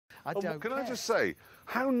I don't Can care. I just say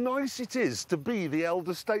how nice it is to be the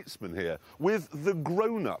elder statesman here with the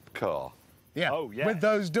grown-up car. Yeah, Oh, yes. with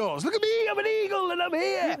those doors. Look at me, I'm an eagle and I'm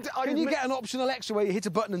here. I Can you admit- get an optional extra where you hit a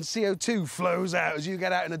button and CO2 flows out as you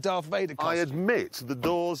get out in a Darth Vader costume? I admit the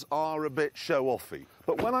doors are a bit show-offy,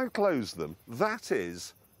 but when I close them, that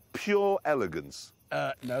is pure elegance.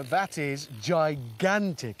 No, that is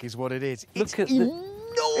gigantic is what it is. It's Look at enormous.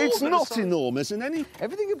 It's not enormous in any...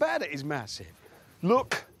 Everything about it is massive.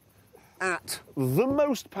 Look at the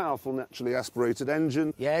most powerful naturally aspirated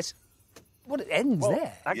engine. Yes. What, it ends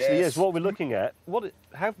there? Actually, Yes. yes, what we're looking at, what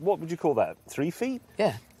would you call that? 3 feet?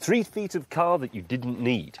 Yeah. 3 feet of car that you didn't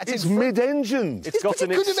need. It's mid-engined. It's got but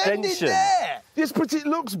an it could have ended extension. there. Yes, but it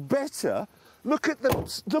looks better. Look at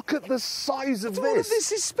the size of All of this.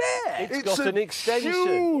 this is spare. It's got an extension.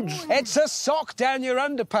 Huge. It's a sock down your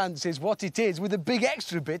underpants is what it is, with a big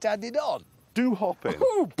extra bit added on. Do hop in.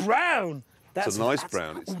 Ooh, brown. It's a nice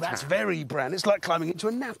brown. It's that's tan. very brown. It's like climbing into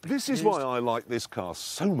a napkin. This is why I like this car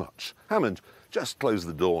so much. Hammond, just close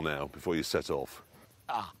the door now before you set off.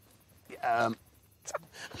 I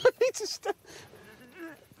need to stop.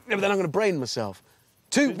 Yeah, but then I'm going to brain myself.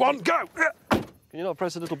 2, 1, go! Can you not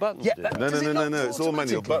press a little button? Yeah, to do that? No, Does it not It's all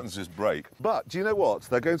manual automatically? buttons, just brake. But do you know what?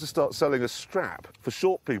 They're going to start selling a strap for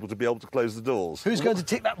short people to be able to close the doors. Who's going to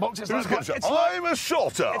tick that box? It's Who's like, going to say, I'm a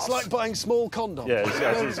short ass? it's like buying small condoms. Yeah, Nobody's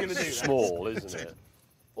exactly. going to do It's that. small, isn't it?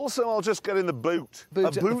 Also, I'll just get in the boot. Boot A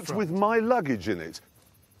at the boot front. with my luggage in it.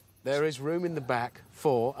 There is room in the back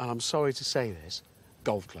for, and I'm sorry to say this,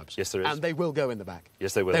 golf clubs. Yes, there is. And they will go in the back.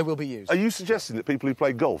 Yes, they will. They will be used. Are you suggesting that people who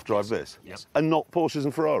play golf drive this? Yes. And not Porsches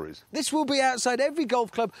and Ferraris? This will be outside every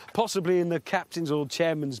golf club, possibly in the captain's or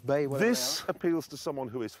chairman's bay. wherever they This appeals to someone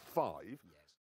who is 5.